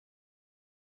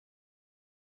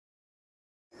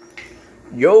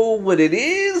Yo, what it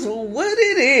is? What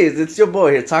it is? It's your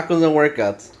boy here, Tacos and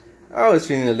Workouts. I was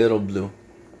feeling a little blue.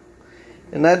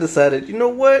 And I decided, you know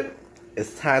what?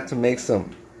 It's time to make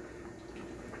some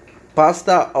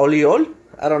pasta olio.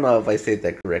 I don't know if I said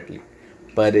that correctly.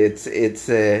 But it's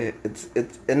an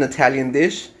Italian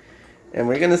dish. And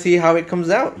we're gonna see how it comes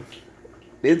out.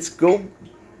 Let's go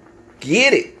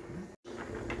get it.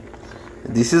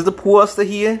 This is the pasta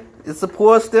here. It's the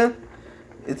pasta.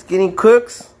 It's getting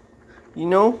cooked. You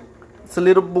know, it's a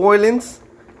little boilings,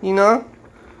 you know.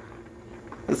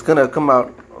 It's gonna come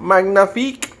out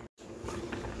magnifique.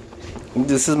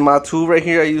 This is my tool right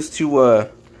here. I use to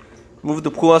move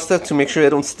the pasta to make sure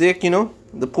it don't stick, you know.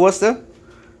 The pasta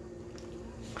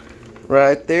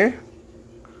right there.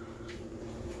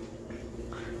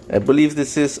 I believe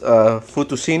this is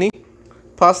fettuccine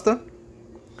pasta.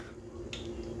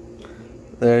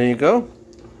 There you go.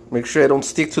 Make sure I don't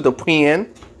stick to the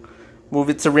pan. Move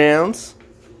it around.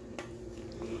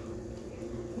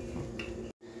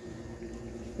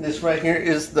 This right here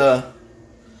is the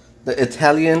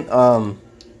Italian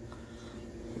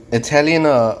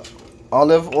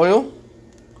olive oil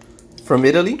from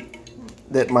Italy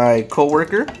that my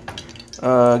coworker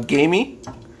gave me.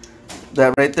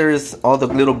 That right there is all the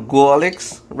little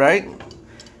garlics, right?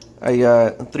 I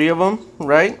 3 of them,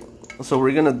 right? So what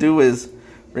we're gonna do is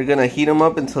we're gonna heat them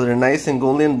up until they're nice and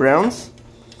golden browns.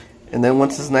 And then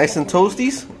once it's nice and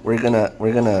toasties, we're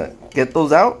gonna get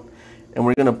those out, and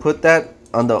we're gonna put that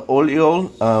on the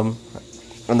olio, on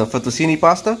the fettuccine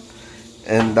pasta,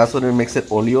 and that's what it makes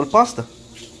it olio pasta.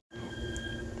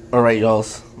 All right, y'all.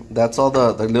 That's all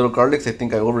the little garlics. I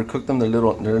think I overcooked them.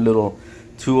 They're a little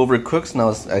too overcooked.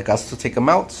 Now I got to take them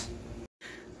out.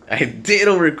 I did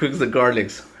overcook the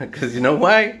garlics because you know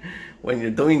why? When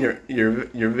you're doing your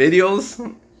videos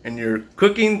and your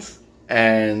cookings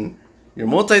and you're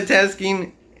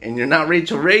multitasking and you're not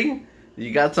Rachel Ray,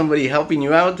 you got somebody helping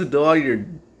you out to do all your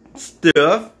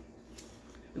stuff.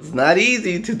 It's not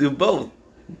easy to do both,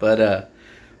 but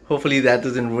hopefully that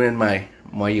doesn't ruin my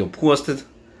pasta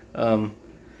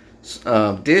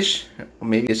dish.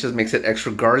 Maybe it just makes it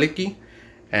extra garlicky,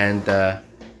 and I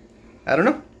don't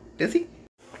know. Let's see.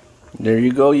 There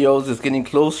you go, yo. It's getting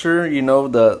closer. You know,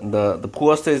 the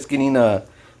pasta is getting the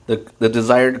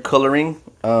desired coloring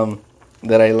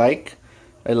that I like.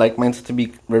 I like mine to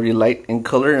be very light in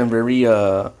color and very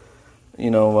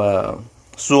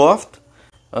soft.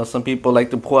 Some people like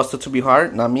the pasta to be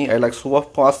hard. Not me. I like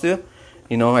soft pasta.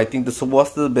 You know, I think the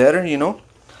soft is better. You know,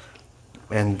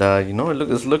 and you know,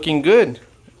 it's looking good.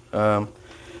 So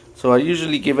I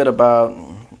usually give it about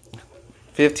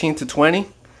 15 to 20,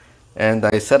 and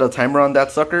I set a timer on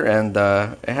that sucker, and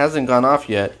it hasn't gone off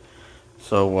yet.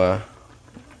 So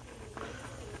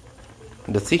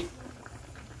let's see.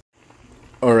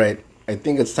 All right, I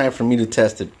think it's time for me to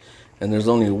test it, and there's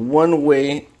only one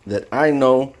way that I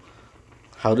know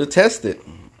how to test it.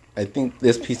 I think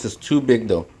this piece is too big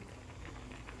though.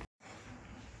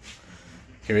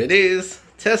 Here it is,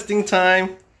 testing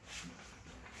time.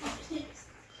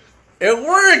 It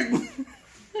worked!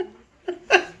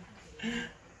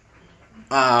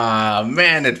 Ah,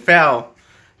 man, it fell.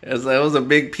 It was a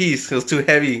big piece. It was too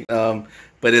heavy, but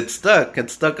it stuck. It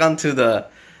stuck onto the.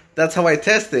 That's how I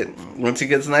test it. Once it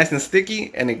gets nice and sticky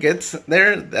and it gets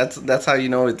there, that's how you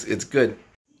know it's good.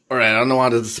 All right, I don't know how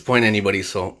to disappoint anybody,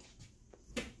 so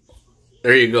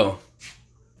there you go.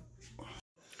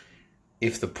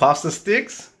 If the pasta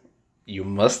sticks, you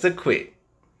must have quit.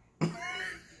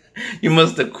 You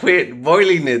must have quit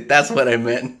boiling it. That's what I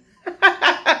meant.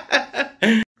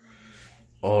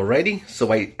 Alrighty,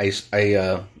 so I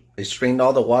strained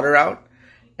all the water out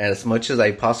as much as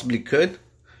I possibly could.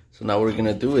 So now what we're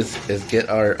gonna do is get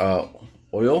our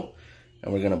oil,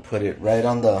 and we're gonna put it right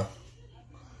on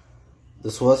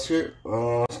this was here.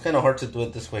 It's kind of hard to do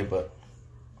it this way, but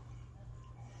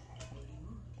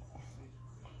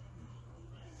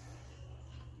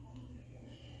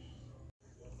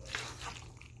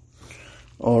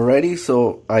alrighty.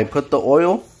 So I put the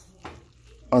oil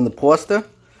on the pasta,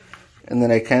 and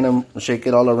then I kind of shake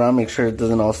it all around, make sure it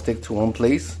doesn't all stick to one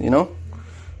place, you know.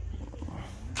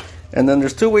 And then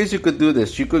there's 2 ways you could do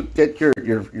this. You could get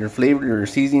your flavor, your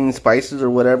seasoning, spices or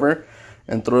whatever,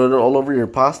 and throw it all over your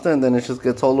pasta, and then it just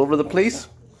gets all over the place.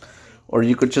 Or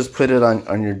you could just put it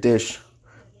on your dish.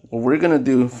 What we're gonna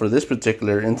do for this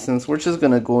particular instance, we're just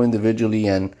gonna go individually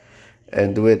and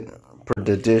do it per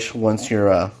the dish once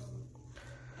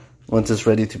it's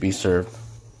ready to be served.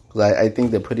 Because I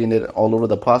think that putting it all over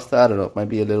the pasta, I don't know, it might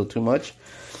be a little too much.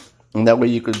 And that way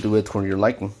you could do it for your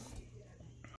liking.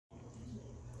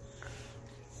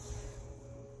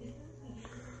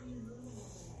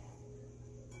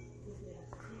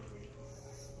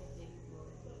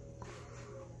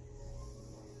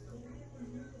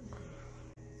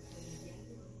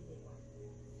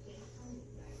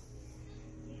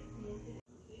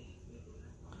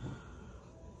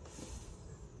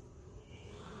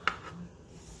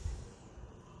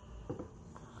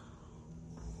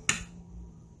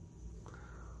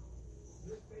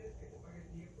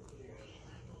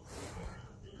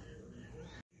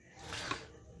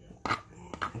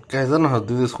 Guys, I don't know how to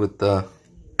do this with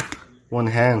one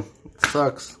hand. It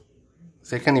sucks.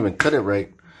 See, I can't even cut it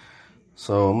right.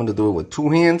 So I'm gonna do it with 2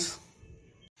 hands.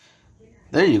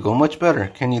 There you go, much better.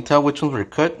 Can you tell which ones were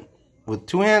cut with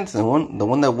 2 hands and the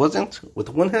one that wasn't with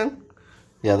 1 hand?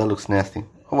 Yeah, that looks nasty.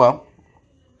 Oh well.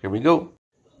 Here we go.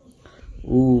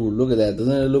 Ooh, look at that.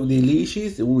 Doesn't it look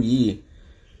delicious? Ooh, yeah.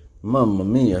 Mamma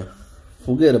mia.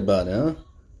 Forget about it, huh?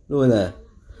 Look at that.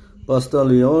 Pasta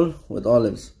Leon with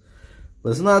olives. But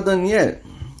it's not done yet.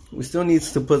 We still need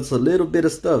to put a little bit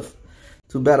of stuff.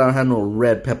 Too bad I don't have no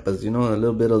red peppers, you know, a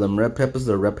little bit of them red peppers,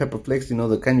 the red pepper flakes, you know,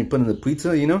 the kind you put in the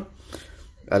pizza, you know.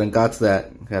 I done got to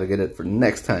that. Gotta get it for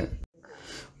next time.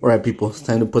 Alright, people, it's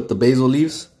time to put the basil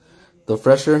leaves. The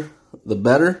fresher, the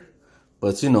better.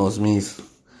 But you know, it's me.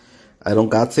 I don't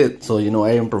got it, so you know,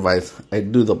 I improvise. I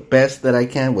do the best that I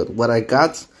can with what I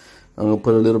got. I'm gonna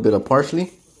put a little bit of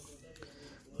parsley.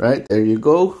 Right, there you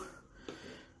go.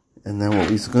 And then what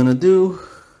we're gonna do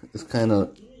is kind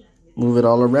of move it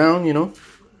all around, you know.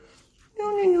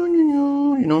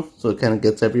 You know, so it kind of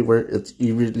gets everywhere. It's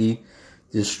evenly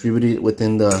distributed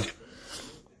within the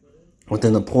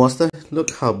pasta.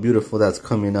 Look how beautiful that's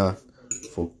coming out.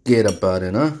 Forget about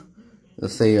it, huh?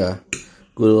 Let's say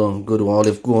good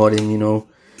olive garden, you know.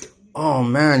 Oh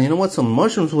man, you know what? Some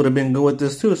mushrooms would have been good with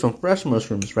this too. Some fresh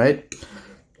mushrooms, right?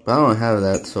 But I don't have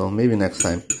that, so maybe next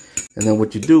time. And then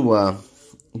what you do,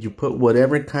 you put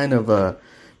whatever kind of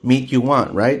meat you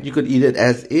want, right? You could eat it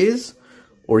as is,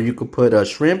 or you could put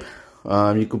shrimp.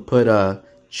 You could put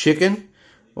chicken,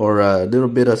 or a little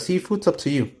bit of seafood. It's up to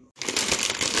you.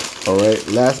 All right.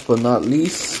 Last but not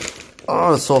least,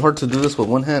 oh, it's so hard to do this with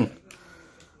 1 hand.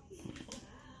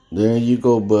 There you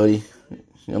go, buddy. You know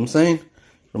what I'm saying?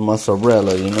 The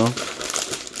mozzarella, you know.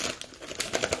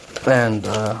 And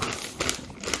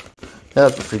you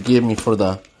have to forgive me for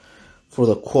the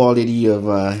quality of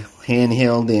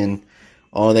handheld and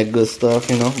all that good stuff,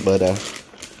 you know. But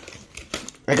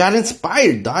I got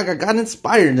inspired, dog. I got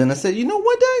inspired, and I said, you know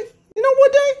what, Dad? You know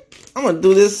what, Dad? I'm gonna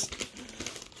do this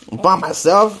by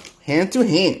myself, hand to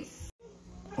hand.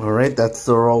 All right, that's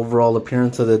the overall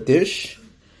appearance of the dish.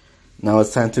 Now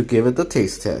it's time to give it the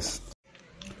taste test.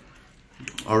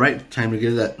 All right, time to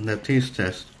give that taste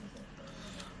test.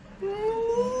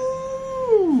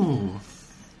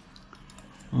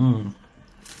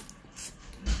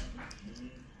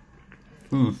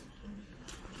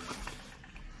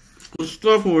 Good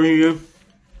stuff over here.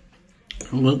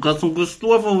 Got some good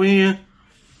stuff over here.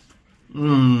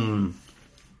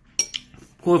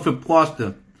 Perfect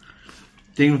pasta.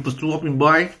 Thank you for stopping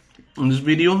by on this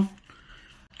video.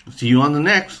 See you on the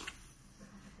next.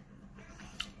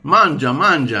 Mangia,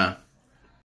 mangia.